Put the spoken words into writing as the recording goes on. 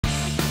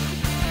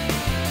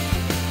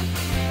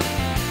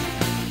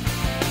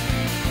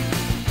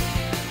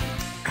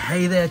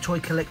Hey there, toy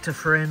collector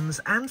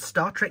friends and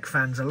Star Trek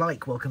fans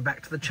alike. Welcome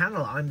back to the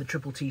channel. I'm the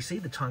Triple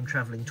TC, the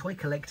time-travelling toy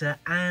collector,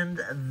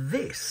 and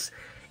this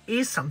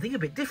is something a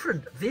bit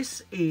different.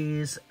 This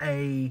is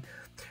a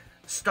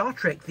Star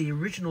Trek, the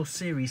original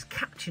series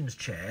captain's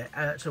chair.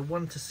 It's a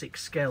 1:6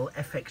 scale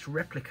FX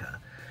replica,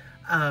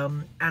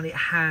 and it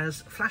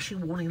has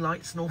flashing warning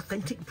lights and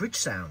authentic bridge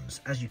sounds,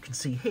 as you can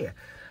see here.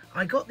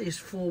 I got this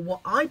for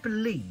what I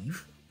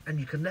believe, and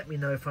you can let me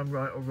know if I'm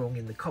right or wrong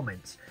in the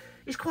comments,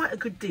 is quite a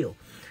good deal.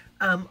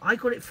 I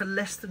got it for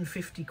less than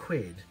 50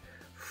 quid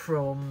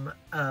from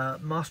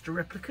Master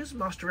Replicas.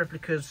 Master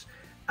Replicas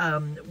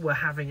were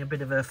having a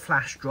bit of a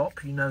flash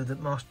drop. You know that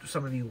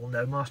some of you will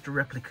know Master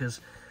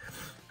Replicas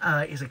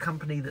is a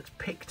company that's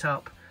picked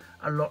up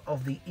a lot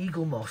of the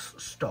Eagle Moss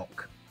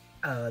stock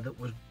that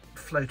was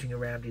floating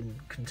around in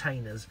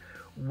containers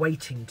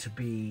waiting to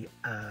be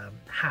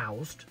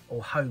housed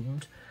or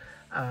homed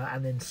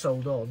and then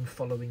sold on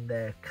following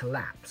their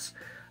collapse.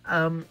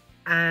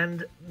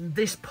 And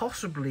this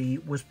possibly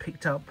was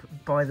picked up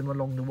by them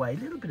along the way. A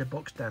little bit of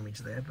box damage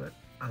there, but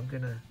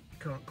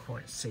can't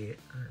quite see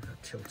it. I'm gonna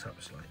tilt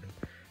up slightly.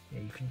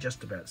 Yeah, you can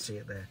just about see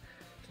it there.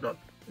 It's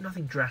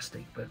nothing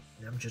drastic, but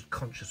I'm just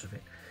conscious of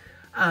it.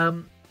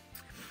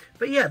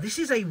 But yeah, this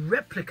is a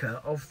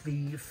replica of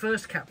the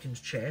first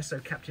captain's chair,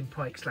 so Captain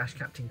Pike /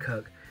 Captain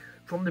Kirk,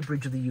 from the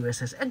bridge of the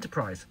USS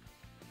Enterprise.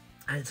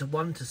 And it's a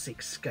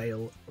 1:6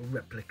 scale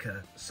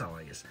replica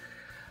size.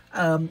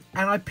 And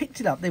I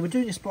picked it up. They were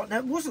doing a spot. Now,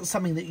 it wasn't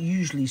something that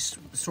usually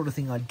sort of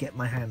thing I'd get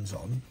my hands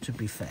on, to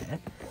be fair.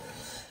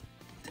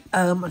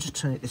 I'll just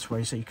turn it this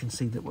way so you can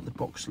see what the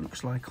box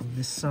looks like on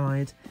this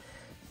side.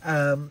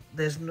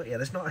 There's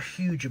not a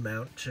huge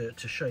amount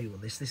to show you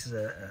on this. This is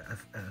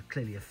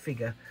clearly a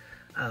figure.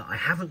 I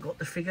haven't got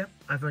the figure.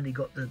 I've only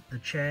got the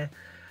chair.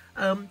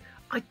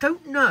 I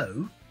don't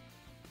know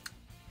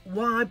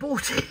why I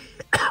bought it.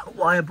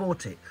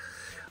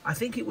 I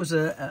think it was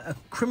a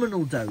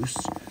criminal dose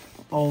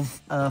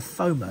of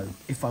FOMO,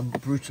 if I'm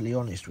brutally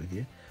honest with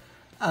you.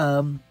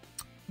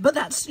 But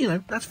that's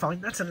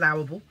fine. That's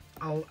allowable.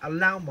 I'll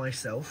allow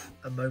myself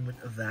a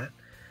moment of that.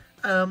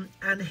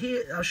 And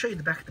here, I'll show you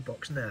the back of the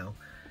box now.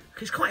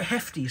 It's quite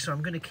hefty, so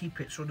I'm going to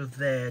keep it sort of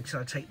there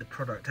until I take the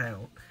product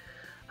out.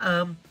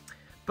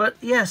 But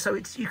yeah, so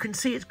you can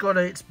see it's got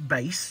its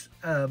base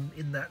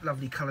in that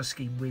lovely colour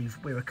scheme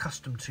we're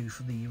accustomed to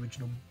for the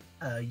original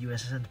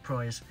USS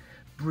Enterprise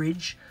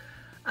bridge.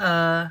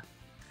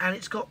 And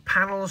it's got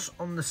panels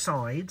on the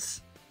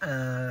sides,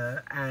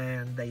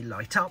 and they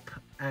light up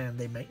and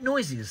they make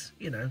noises.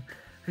 You know,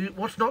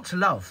 what's not to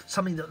love?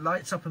 Something that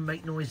lights up and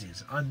make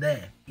noises. I'm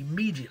there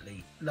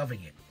immediately,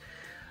 loving it.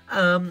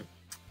 And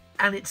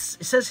it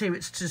says here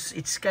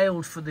it's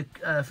scaled for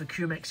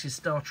QMX's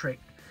Star Trek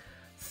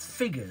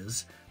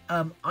figures.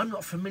 I'm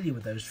not familiar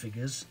with those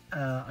figures.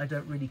 I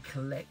don't really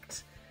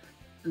collect.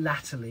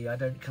 Latterly, I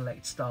don't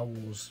collect Star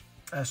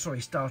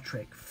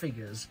Trek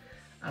figures.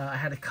 I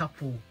had a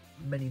couple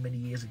many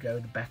years ago,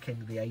 the back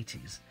end of the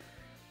 80s,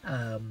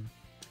 and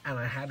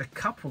I had a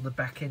couple the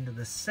back end of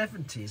the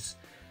 70s,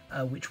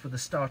 which were the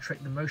Star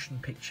Trek the motion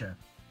picture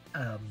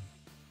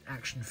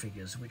action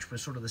figures, which were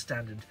sort of the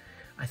standard,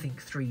 I think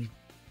 3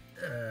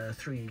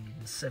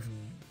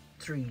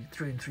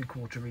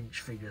 3/4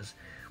 inch figures,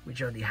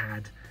 which only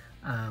had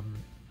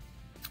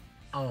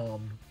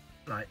arm,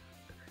 like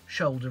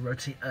shoulder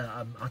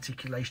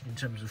articulation in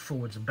terms of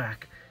forwards and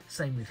back,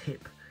 same with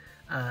hip,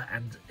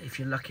 and if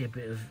you're lucky, a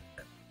bit of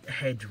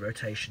head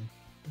rotation,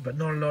 but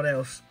not a lot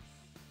else,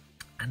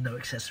 and no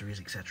accessories,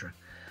 etc.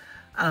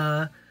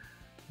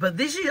 But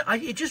this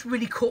it just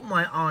really caught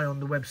my eye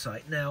on the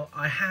website. Now,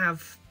 I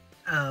have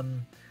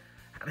had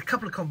a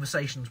couple of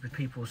conversations with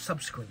people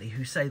subsequently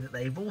who say that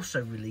they've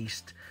also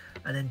released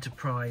an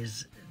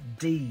Enterprise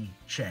D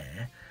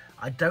chair.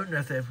 I don't know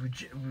if they've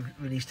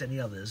released any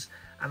others,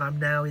 and I'm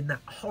now in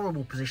that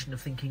horrible position of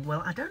thinking,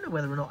 well, I don't know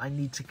whether or not I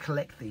need to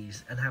collect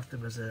these and have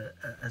them as a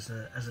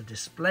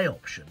display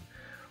option,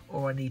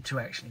 or I need to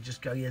actually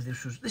just go, yeah,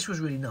 this was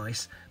really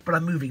nice, but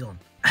I'm moving on.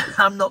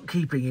 I'm not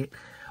keeping it,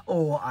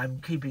 or I'm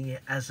keeping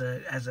it as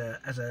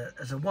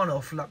a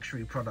one-off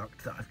luxury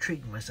product that I've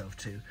treated myself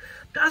to.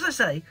 But as I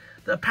say,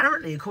 that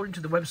apparently, according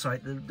to the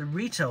website, the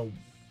retail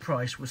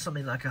price was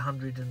something like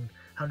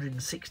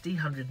 160,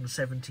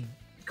 170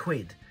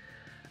 quid.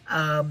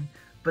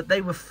 But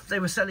they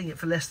were selling it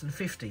for less than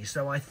 50.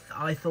 So I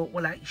thought,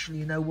 well, actually,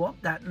 you know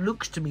what? That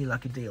looks to me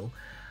like a deal.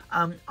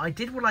 I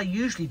did what I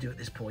usually do at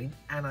this point,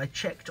 and I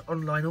checked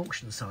online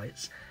auction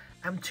sites,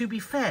 and to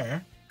be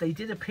fair, they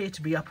did appear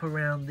to be up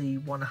around the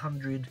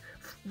 100,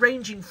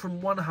 ranging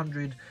from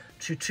 100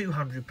 to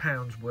 200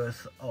 pounds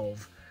worth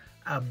of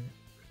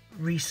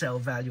resale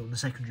value on the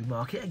secondary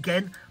market.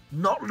 Again,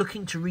 not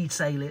looking to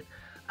resale it.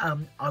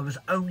 I was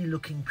only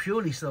looking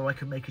purely so I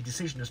could make a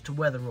decision as to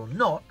whether or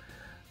not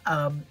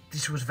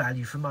this was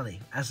value for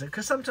money.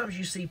 Because sometimes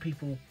you see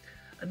people,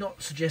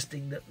 not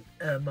suggesting that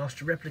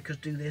Master Replicas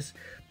do this,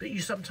 but you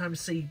sometimes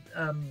see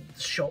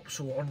shops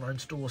or online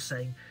stores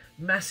saying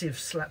massive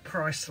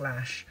price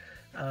slash,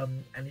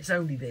 and it's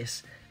only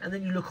this, and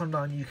then you look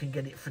online and you can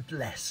get it for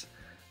less.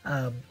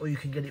 or you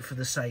can get it for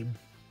the same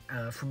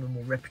from a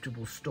more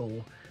reputable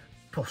store,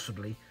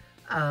 possibly.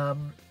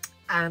 And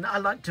I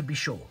like to be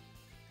sure.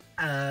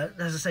 As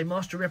I say,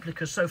 Master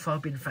Replicas so far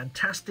have been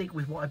fantastic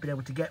with what I've been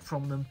able to get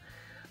from them.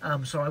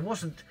 So I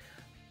wasn't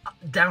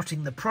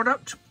doubting the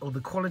product or the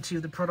quality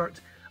of the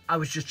product. I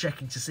was just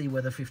checking to see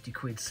whether 50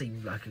 quid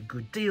seemed like a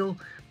good deal.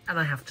 And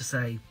I have to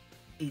say,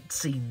 it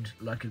seemed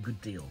like a good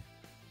deal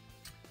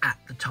at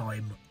the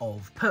time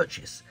of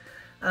purchase.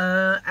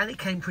 And it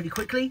came pretty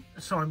quickly,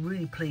 so I'm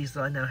really pleased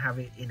that I now have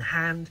it in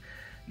hand.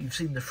 You've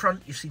seen the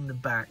front, you've seen the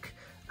back.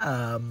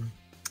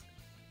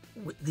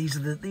 These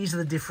are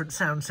the different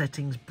sound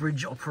settings: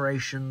 bridge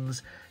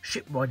operations,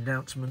 shipwide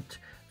announcement,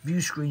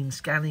 view screen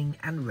scanning,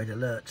 and red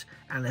alert.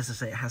 And as I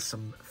say, it has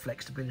some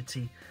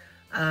flexibility.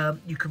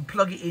 You can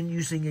plug it in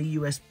using a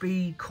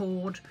USB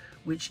cord,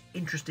 which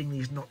interestingly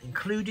is not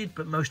included,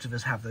 but most of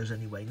us have those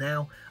anyway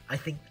now. I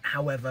think,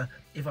 however,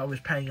 if I was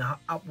paying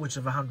upwards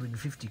of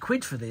 150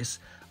 quid for this,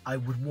 I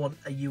would want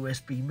a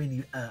USB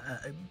mini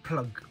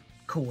plug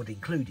cord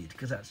included,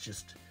 because that's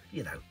just,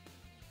 you know,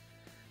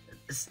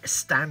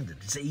 standard.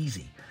 It's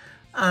easy.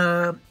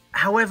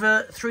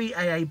 However, 3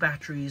 AA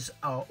batteries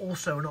are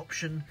also an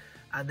option,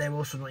 and they're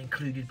also not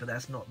included, but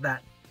that's not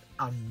that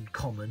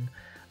uncommon.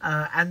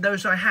 And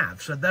those I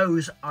have, so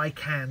those I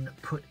can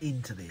put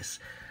into this.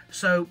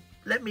 So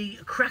let me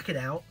crack it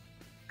out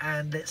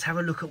and let's have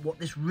a look at what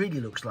this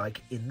really looks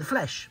like in the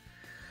flesh.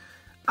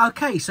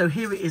 Okay, so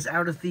here it is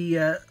out of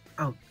the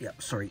oh yeah,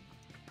 sorry,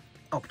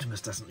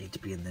 Optimus doesn't need to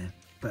be in there,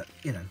 but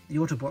you know, the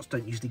Autobots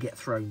don't usually get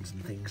thrones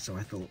and things, so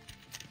I thought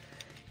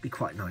it'd be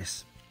quite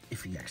nice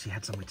if he actually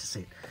had somewhere to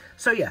sit.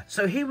 So yeah,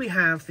 so here we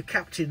have the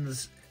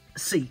captain's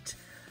seat.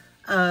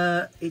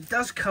 It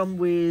does come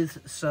with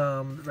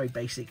some very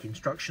basic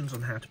instructions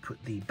on how to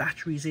put the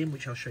batteries in,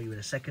 which I'll show you in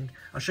a second.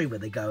 I'll show you where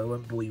they go. I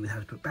won't bore you with how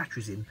to put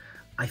batteries in.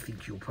 I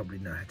think you'll probably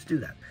know how to do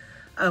that.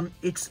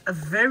 It's a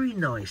very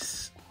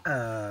nice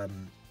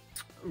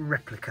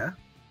replica.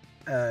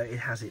 It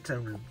has its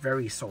own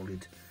very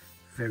solid,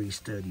 very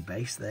sturdy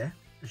base there,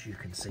 as you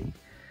can see.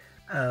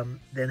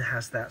 Then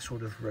has that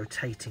sort of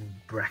rotating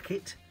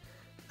bracket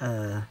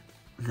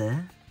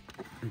there,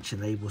 which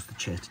enables the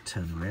chair to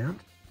turn around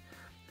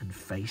and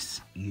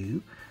face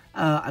you.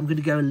 I'm going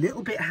to go a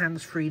little bit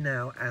hands-free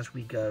now as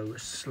we go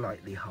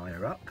slightly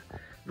higher up.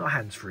 Not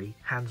hands-free,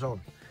 hands-on,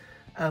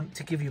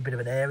 to give you a bit of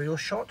an aerial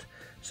shot.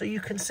 So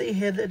you can see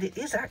here that it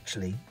is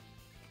actually,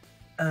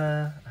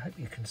 I hope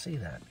you can see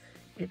that,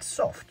 it's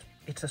soft.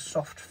 It's a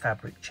soft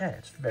fabric chair.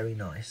 It's very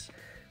nice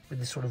with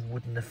this sort of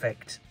wooden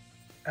effect.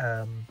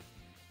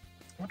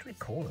 What do we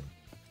call them?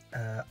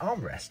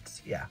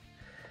 Armrests, yeah.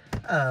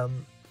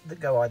 That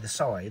go either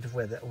side of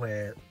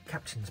where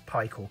Captain's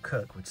Pike or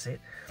Kirk would sit.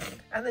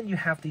 And then you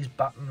have these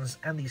buttons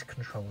and these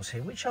controls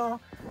here, which are,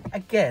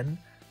 again,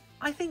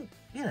 I think,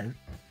 you know,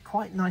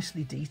 quite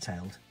nicely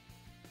detailed.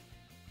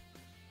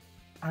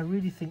 I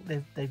really think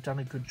they've done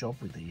a good job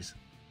with these,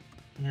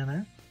 you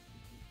know.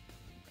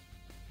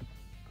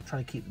 I'm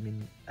trying to keep them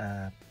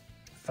in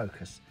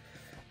focus,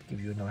 give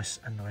you a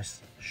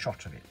nice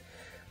shot of it.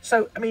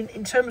 So, I mean,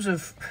 in terms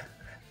of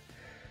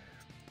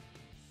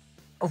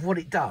what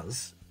it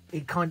does,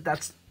 it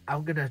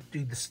I'm going to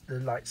do the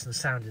lights and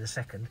sound in a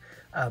second.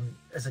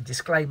 As a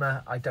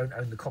disclaimer, I don't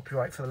own the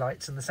copyright for the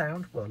lights and the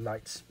sound. Well,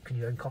 lights, can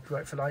you own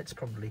copyright for lights?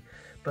 Probably.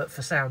 But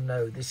for sound,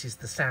 no. This is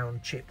the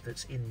sound chip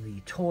that's in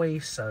the toy,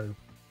 so,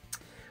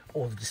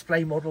 or the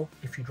display model,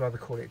 if you'd rather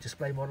call it a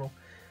display model.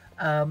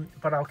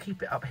 But I'll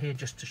keep it up here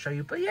just to show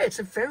you. But yeah, it's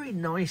a very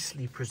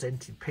nicely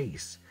presented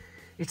piece.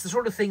 It's the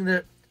sort of thing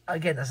that,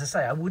 again, as I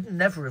say, I would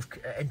never have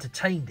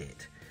entertained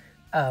it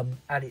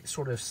at its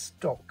sort of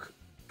stock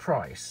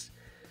price,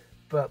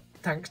 but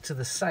thanks to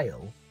the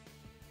sale,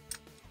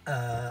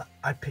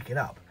 I'd pick it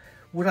up.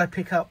 Would I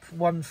pick up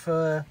one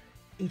for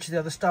each of the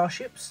other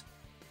starships?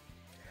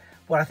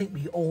 Well, I think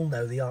we all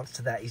know the answer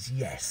to that is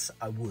yes,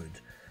 I would.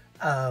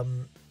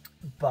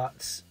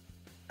 But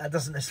that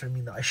doesn't necessarily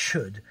mean that I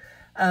should.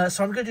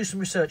 So I'm going to do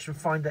some research and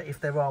find out if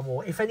there are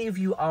more. If any of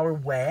you are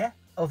aware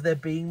of there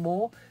being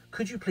more,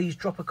 could you please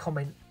drop a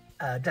comment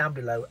down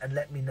below and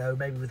let me know,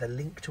 maybe with a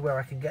link to where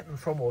I can get them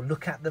from, or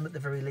look at them at the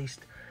very least.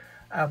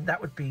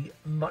 That would be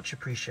much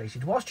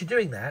appreciated. Whilst you're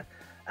doing that,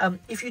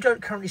 if you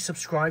don't currently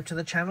subscribe to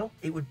the channel,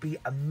 it would be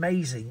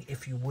amazing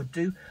if you would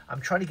do.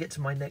 I'm trying to get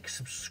to my next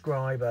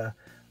subscriber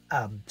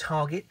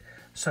target.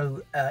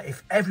 So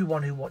if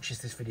everyone who watches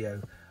this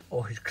video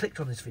or who's clicked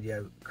on this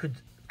video could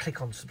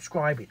click on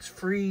subscribe, it's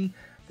free.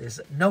 There's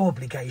no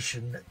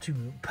obligation to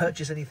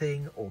purchase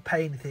anything or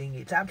pay anything.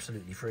 It's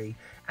absolutely free,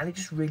 and it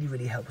just really,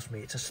 really helps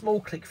me. It's a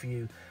small click for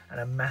you and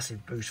a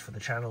massive boost for the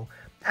channel.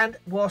 And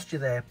whilst you're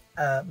there,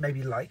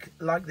 maybe like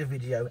the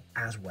video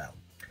as well.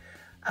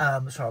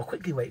 So I'll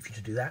quickly wait for you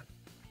to do that.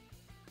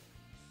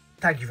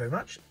 Thank you very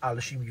much. I'll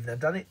assume you've now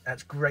done it.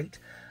 That's great.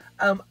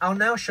 I'll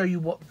now show you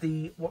what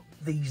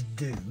these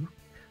do.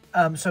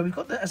 So we've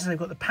got the, as I say, we've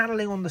got the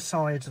paneling on the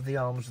sides of the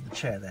arms of the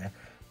chair there.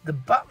 The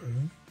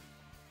button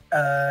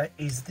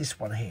is this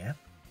one here,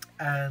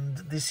 and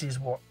this is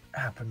what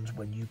happens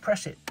when you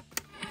press it.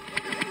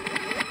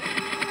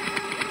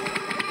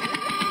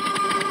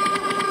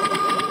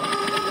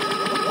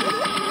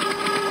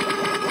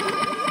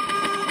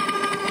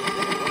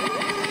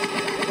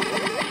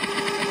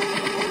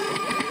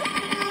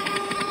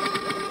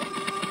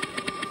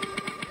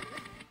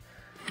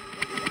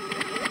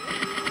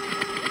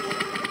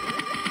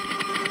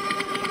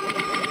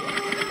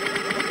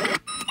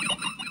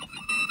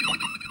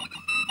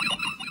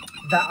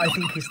 I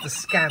think is the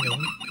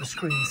scanning, the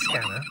screen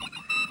scanner.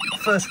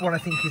 First one I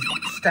think is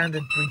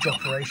standard bridge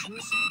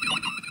operations,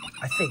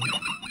 I think.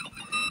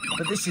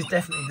 But this is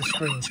definitely the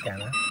screen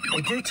scanner.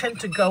 They do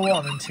tend to go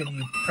on until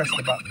you press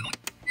the button.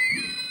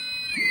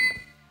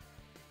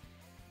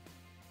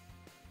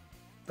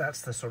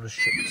 That's the sort of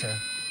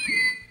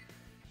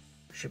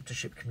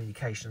ship-to-ship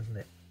communication, isn't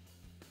it?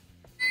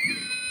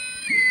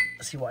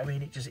 See what I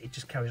mean? It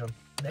just carries on.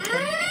 Next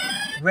one,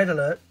 red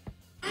alert.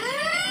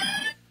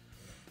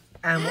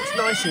 And what's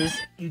nice is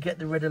you get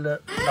the red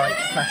alert light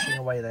flashing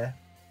away there.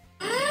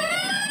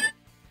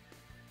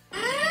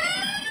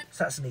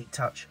 So that's a neat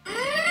touch.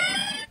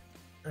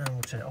 And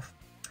we'll turn it off.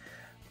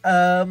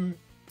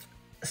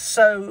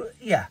 So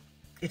yeah,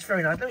 it's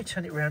very nice. Let me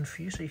turn it around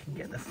for you so you can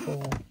get the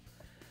full.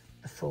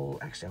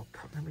 Actually,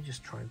 let me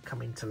just try and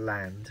come into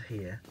land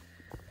here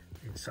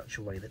in such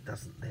a way that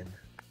doesn't then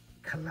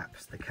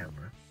collapse the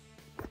camera.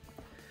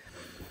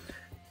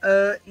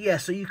 Yeah,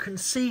 so you can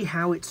see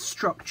how it's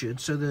structured.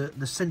 So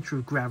the centre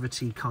of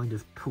gravity kind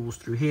of pulls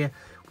through here.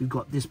 We've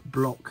got this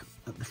block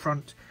at the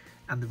front,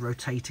 and the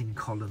rotating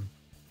column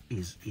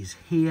is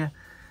here.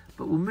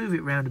 But we'll move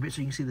it around a bit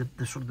so you can see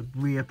the sort of the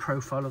rear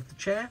profile of the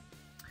chair.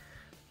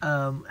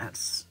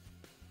 There's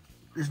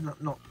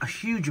not a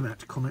huge amount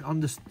to comment on.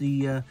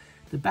 The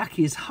back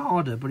is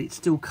harder, but it's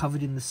still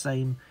covered in the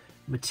same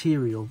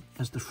material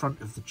as the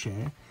front of the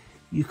chair.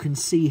 You can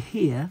see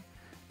here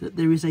that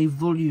there is a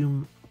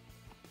volume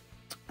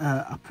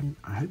up and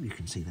I hope you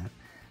can see that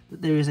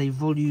there is a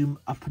volume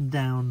up and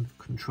down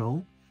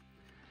control.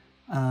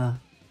 I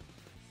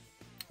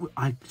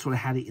sort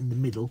of had it in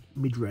the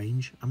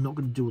mid-range. I'm not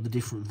going to do all the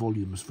different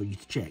volumes for you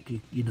to check.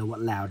 You know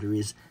what louder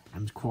is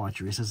and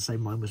quieter is. As I say,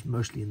 mine was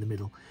mostly in the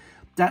middle.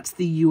 That's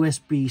the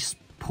USB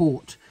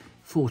port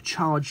for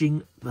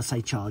charging. Let's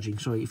say charging,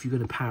 sorry, if you're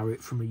going to power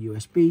it from a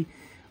USB.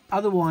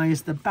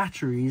 Otherwise, the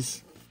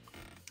batteries,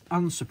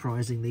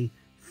 unsurprisingly,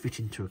 fit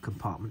into a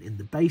compartment in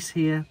the base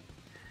here.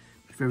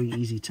 Very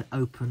easy to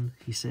open,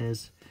 he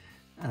says.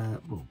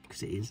 Well,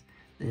 because it is.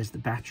 There's the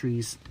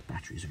batteries.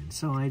 Batteries are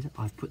inside.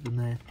 I've put them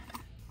there.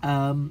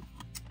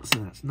 So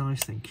that's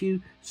nice, thank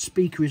you.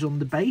 Speaker is on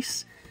the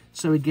base.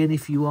 So again,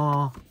 if you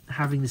are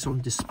having this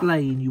on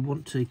display and you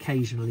want to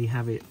occasionally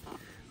have it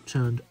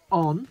turned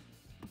on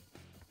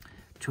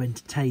to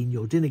entertain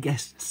your dinner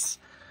guests,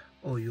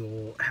 or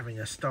you're having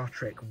a Star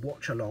Trek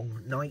watch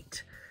along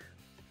night,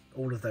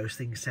 all of those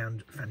things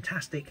sound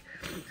fantastic,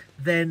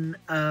 then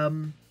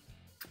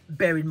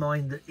bear in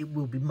mind that it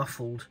will be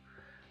muffled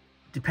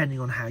depending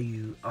on how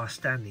you are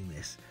standing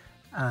this.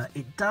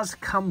 It does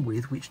come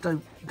with, which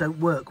don't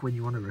work when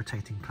you're on a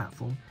rotating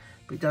platform,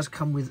 but it does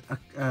come with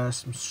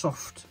some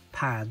soft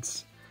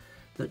pads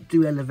that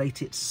do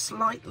elevate it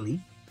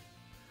slightly,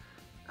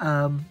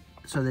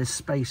 so there's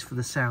space for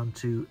the sound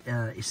to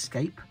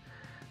escape.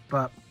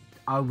 But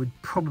I would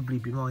probably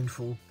be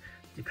mindful,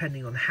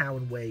 depending on how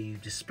and where you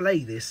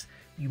display this,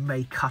 you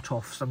may cut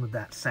off some of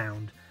that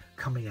sound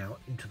coming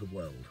out into the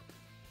world.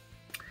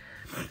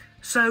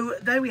 So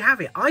there we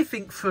have it. I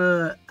think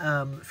for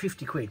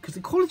 50 quid, because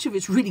the quality of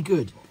it's really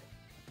good,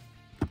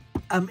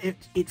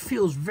 it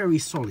feels very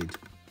solid.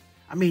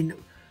 I mean,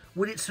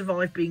 would it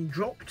survive being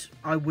dropped?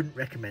 I wouldn't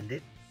recommend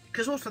it,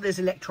 because also there's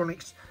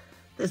electronics,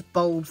 there's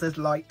bulbs, there's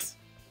lights,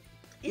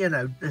 you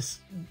know,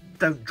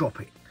 don't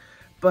drop it.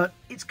 But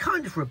it's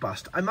kind of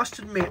robust. I must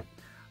admit,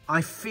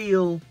 I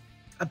feel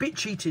a bit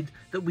cheated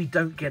that we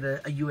don't get a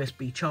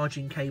USB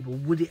charging cable.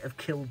 Would it have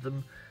killed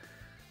them?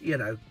 You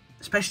know,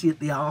 especially at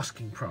the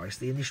asking price,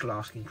 the initial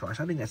asking price.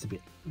 I think that's a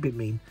bit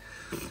mean.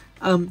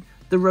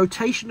 The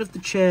rotation of the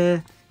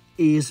chair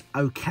is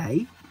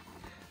okay.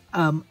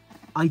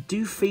 I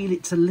do feel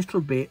it's a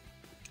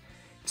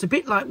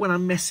bit like when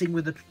I'm messing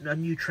with a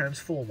new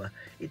transformer.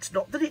 It's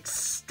not that it's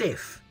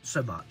stiff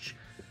so much,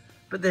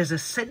 but there's a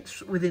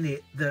sense within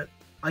it that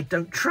I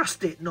don't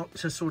trust it not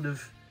to sort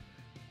of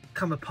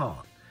come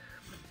apart.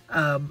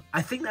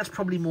 I think that's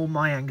probably more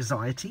my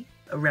anxiety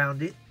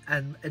around it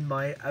and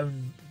my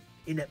own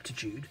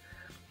ineptitude.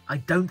 I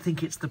don't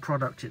think it's the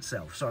product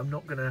itself, so I'm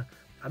not gonna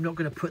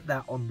put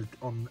that on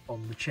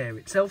the chair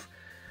itself.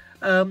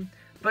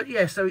 But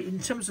yeah, so in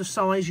terms of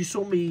size, you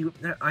saw me.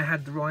 I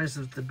had the Rise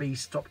of the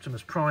Beast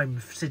Optimus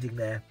Prime sitting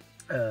there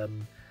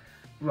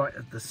right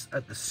at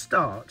the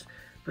start.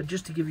 But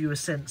just to give you a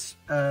sense,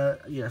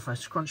 you know, if I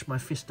scrunch my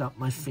fist up,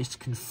 my fist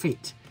can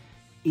fit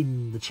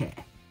in the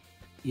chair.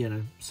 You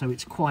know, so it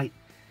is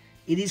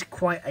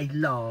quite a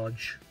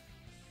large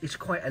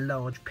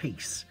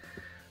piece.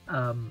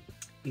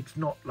 It's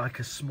not like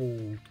a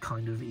small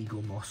kind of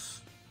Eagle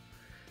Moss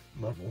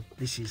model.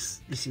 This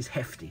is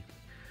hefty.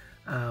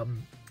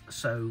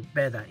 So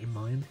bear that in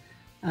mind.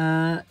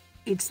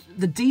 It's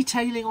the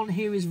detailing on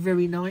here is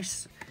very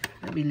nice.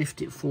 Let me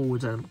lift it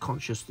forward. I'm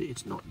conscious that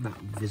it's not that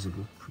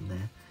visible from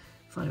there.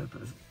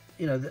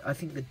 You know, I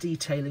think the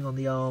detailing on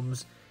the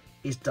arms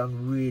is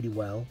done really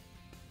well.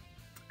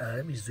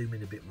 Let me zoom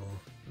in a bit more,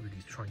 really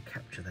try and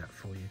capture that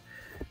for you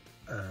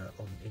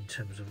in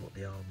terms of what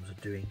the arms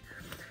are doing.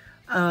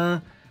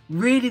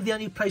 Really, the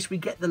only place we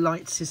get the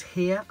lights is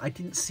here. I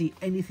didn't see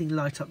anything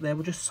light up there.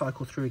 We'll just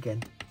cycle through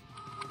again.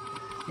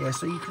 Yeah,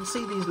 so you can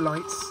see these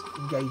lights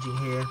engaging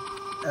here.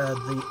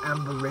 The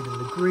amber, red and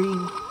the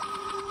green.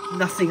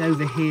 Nothing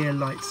over here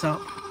lights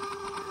up.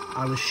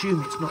 I'll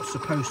assume it's not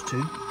supposed to.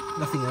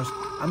 Nothing else.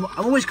 I'm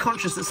always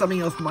conscious that something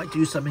else might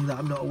do something that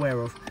I'm not aware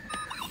of.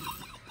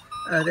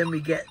 Then we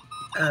get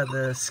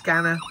the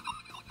scanner,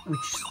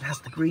 which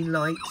has the green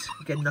light.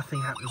 Again, nothing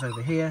happens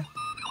over here.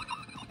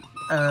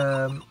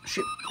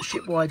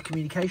 Ship-wide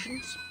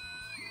communications.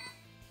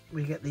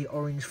 We get the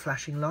orange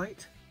flashing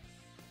light.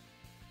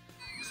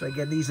 So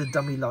again, these are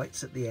dummy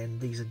lights at the end.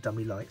 These are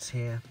dummy lights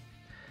here.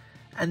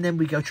 And then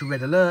we go to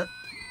red alert.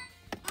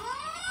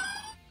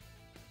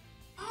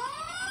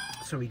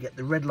 So we get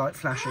the red light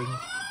flashing.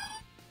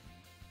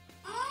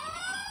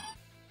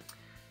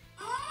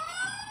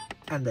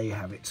 And there you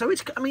have it. So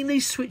it's, I mean,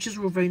 these switches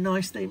were very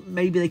nice.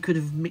 Maybe they could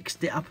have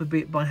mixed it up a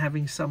bit by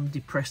having some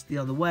depressed the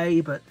other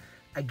way. But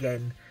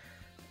again,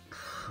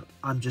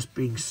 I'm just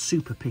being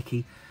super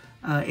picky.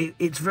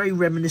 It's very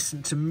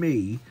reminiscent to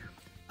me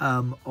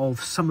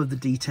of some of the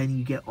detailing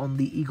you get on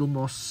the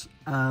Eaglemoss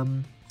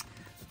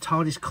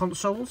TARDIS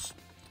consoles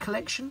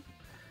collection.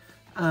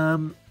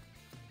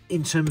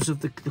 In terms of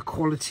the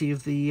quality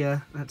of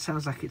the... that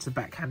sounds like it's a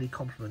backhanded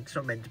compliment. It's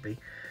not meant to be.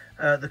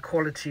 The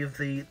quality of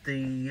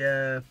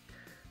the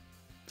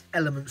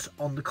elements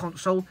on the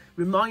console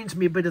reminds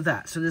me a bit of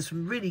that. So there's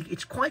some really...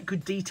 It's quite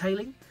good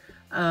detailing.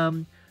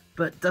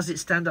 But does it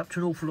stand up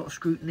to an awful lot of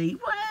scrutiny?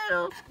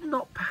 Well,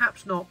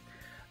 perhaps not.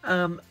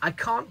 I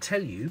can't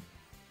tell you,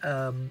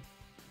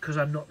 because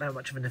I'm not that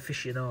much of an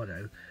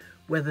aficionado,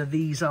 whether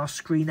these are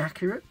screen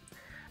accurate.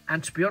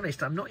 And to be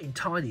honest, I'm not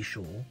entirely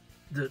sure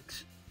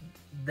that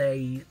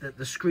the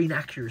screen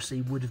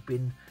accuracy would have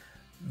been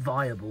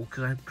viable,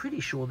 because I'm pretty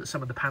sure that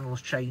some of the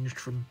panels changed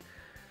from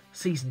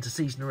season to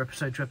season or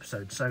episode to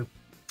episode. So,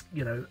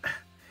 you know,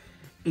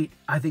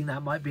 I think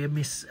that might be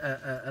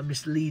a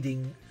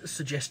misleading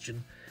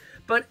suggestion.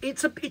 But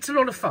it's a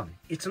lot of fun.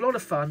 It's a lot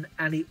of fun,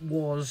 and it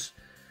was,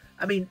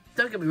 I mean,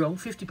 don't get me wrong,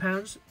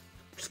 £50,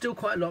 still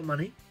quite a lot of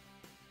money.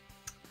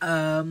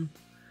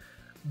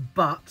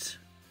 But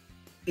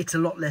it's a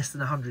lot less than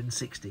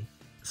 160.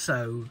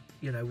 So,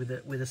 you know,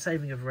 with a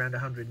saving of around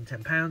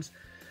 £110,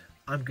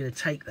 I'm going to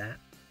take that.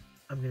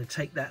 I'm going to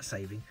take that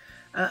saving,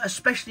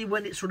 especially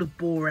when it sort of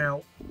bore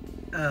out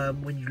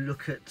when you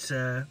look at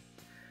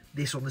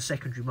this on the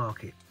secondary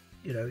market.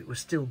 You know, it was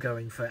still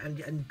going for,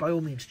 and by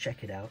all means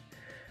check it out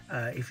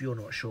if you're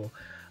not sure.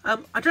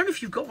 I don't know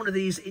if you've got one of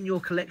these in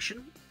your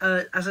collection.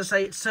 As I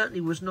say, it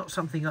certainly was not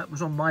something that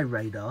was on my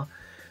radar.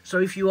 So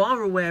if you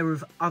are aware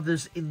of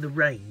others in the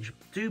range,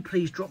 do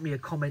please drop me a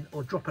comment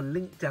or drop a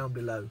link down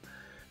below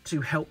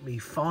to help me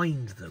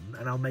find them,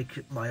 and I'll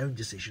make my own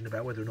decision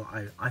about whether or not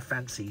I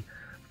fancy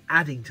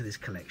adding to this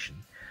collection.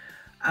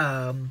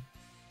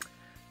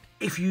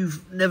 If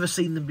you've never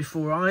seen them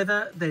before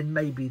either, then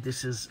maybe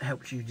this has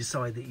helped you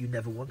decide that you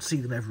never want to see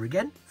them ever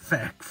again.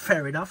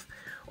 Fair enough.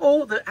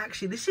 Or that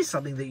actually this is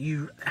something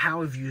that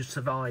how have you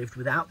survived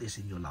without this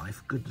in your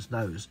life? Goodness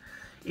knows.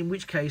 In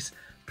which case,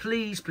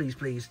 please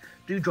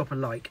do drop a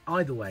like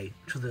either way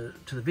to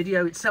the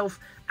video itself,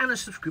 and a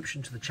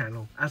subscription to the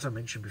channel, as I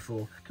mentioned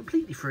before,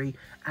 completely free,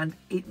 and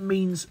it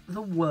means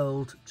the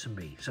world to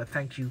me. So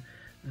thank you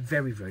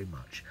very, very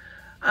much.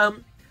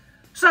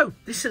 So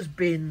this has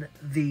been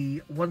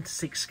the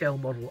 1:6 scale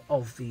model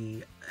of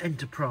the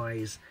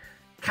Enterprise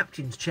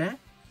Captain's Chair,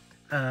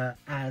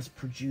 as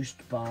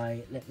produced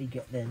by, let me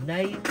get their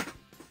name,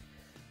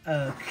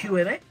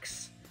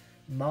 QMX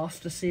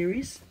Master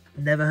Series.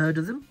 Never heard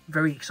of them.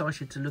 Very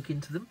excited to look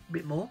into them a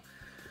bit more.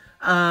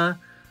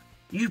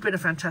 You've been a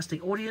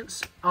fantastic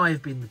audience.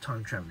 I've been the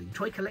Time Travelling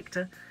Toy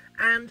Collector,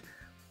 and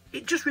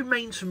it just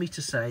remains for me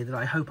to say that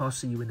I hope I'll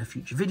see you in a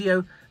future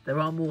video. There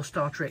are more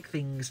Star Trek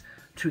things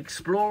to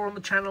explore on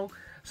the channel,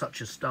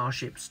 such as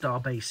starships, star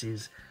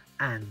bases,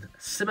 and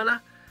similar.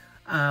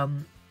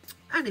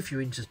 And if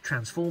you're into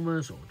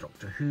Transformers or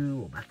Doctor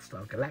Who or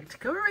Battlestar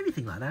Galactica or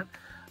anything like that,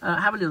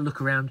 have a little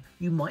look around.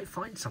 You might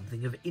find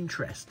something of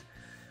interest.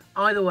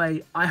 Either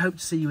way, I hope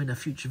to see you in a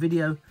future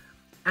video,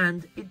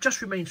 and it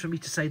just remains for me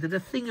to say that a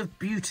thing of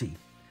beauty,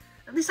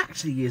 and this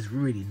actually is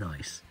really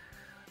nice,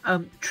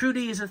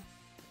 truly is a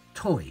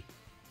toy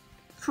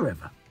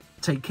forever.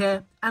 Take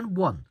care, and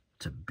one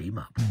to beam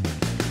up.